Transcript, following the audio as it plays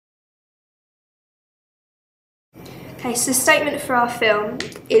Okay, so the statement for our film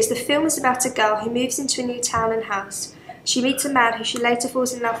is the film is about a girl who moves into a new town and house. She meets a man who she later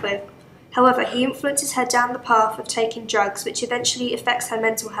falls in love with. However, he influences her down the path of taking drugs, which eventually affects her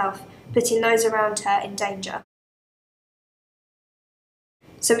mental health, putting those around her in danger.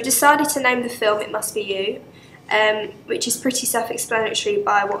 So we decided to name the film It Must Be You, which is pretty self-explanatory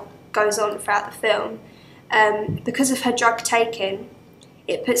by what goes on throughout the film. Because of her drug taking,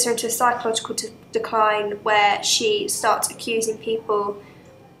 it puts her into a psychological decline where she starts accusing people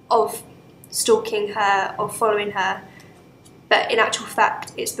of stalking her or following her, but in actual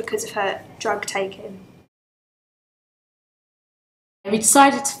fact it's because of her drug taking. We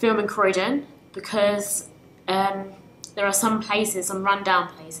decided to film in Croydon because there are some places, some rundown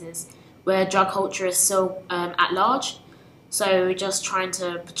places, where drug culture is still at large. So we're just trying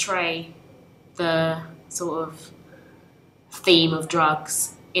to portray the sort of theme of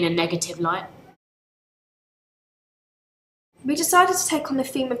drugs in a negative light. We decided to take on the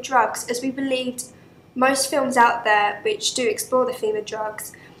theme of drugs as we believed most films out there which do explore the theme of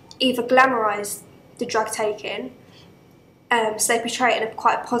drugs either glamorise the drug taking, so they portray it in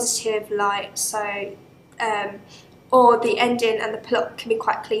quite a positive light, or the ending and the plot can be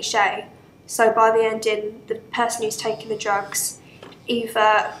quite cliche. So by the ending, the person who's taking the drugs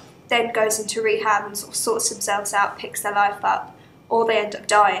either then goes into rehab and sort of sorts themselves out, picks their life up, or they end up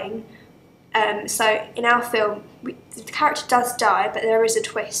dying. So in our film, the character does die, but there is a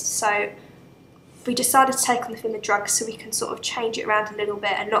twist. So we decided to take on the theme of drugs so we can sort of change it around a little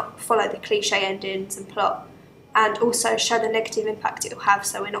bit and not follow the cliche endings and plot, and also show the negative impact it will have,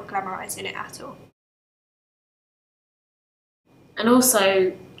 so we're not glamorising it at all. And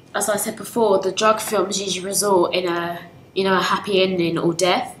also, as I said before, the drug films usually result in a happy ending or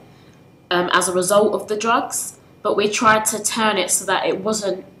death as a result of the drugs, but we tried to turn it so that it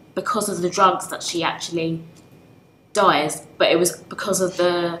wasn't because of the drugs that she actually dies, but it was because of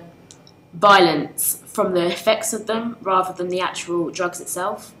the violence from the effects of them rather than the actual drugs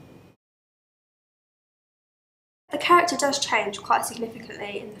itself. The character does change quite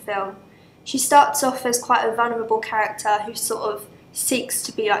significantly in the film. She starts off as quite a vulnerable character who sort of seeks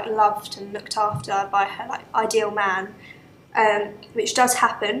to be loved and looked after by her ideal man, which does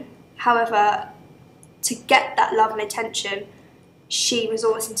happen. However, to get that love and attention, she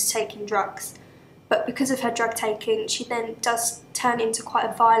resorts into taking drugs. But because of her drug taking, she then does turn into quite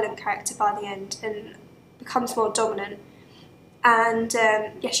a violent character by the end and becomes more dominant. And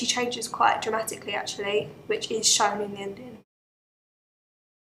she changes quite dramatically actually, which is shown in the ending.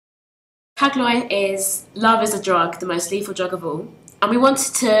 Tagline is "Love is a drug, the most lethal drug of all," and we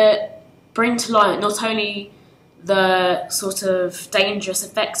wanted to bring to light not only the sort of dangerous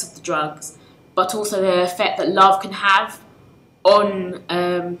effects of the drugs, but also the effect that love can have on,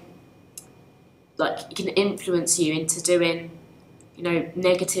 it can influence you into doing,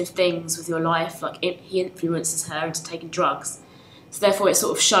 negative things with your life. He influences her into taking drugs. So therefore it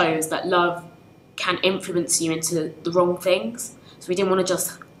sort of shows that love can influence you into the wrong things. So we didn't want to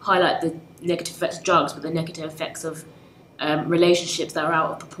just highlight the negative effects of drugs, but the negative effects of relationships that are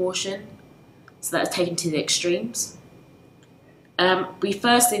out of proportion. So that's taken to the extremes. We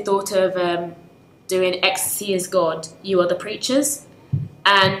firstly thought of doing Ecstasy is God, You Are the Preachers,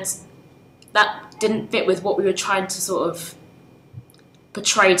 and that didn't fit with what we were trying to sort of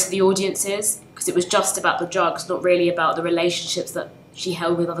portray to the audiences, because it was just about the drugs, not really about the relationships that she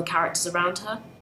held with other characters around her.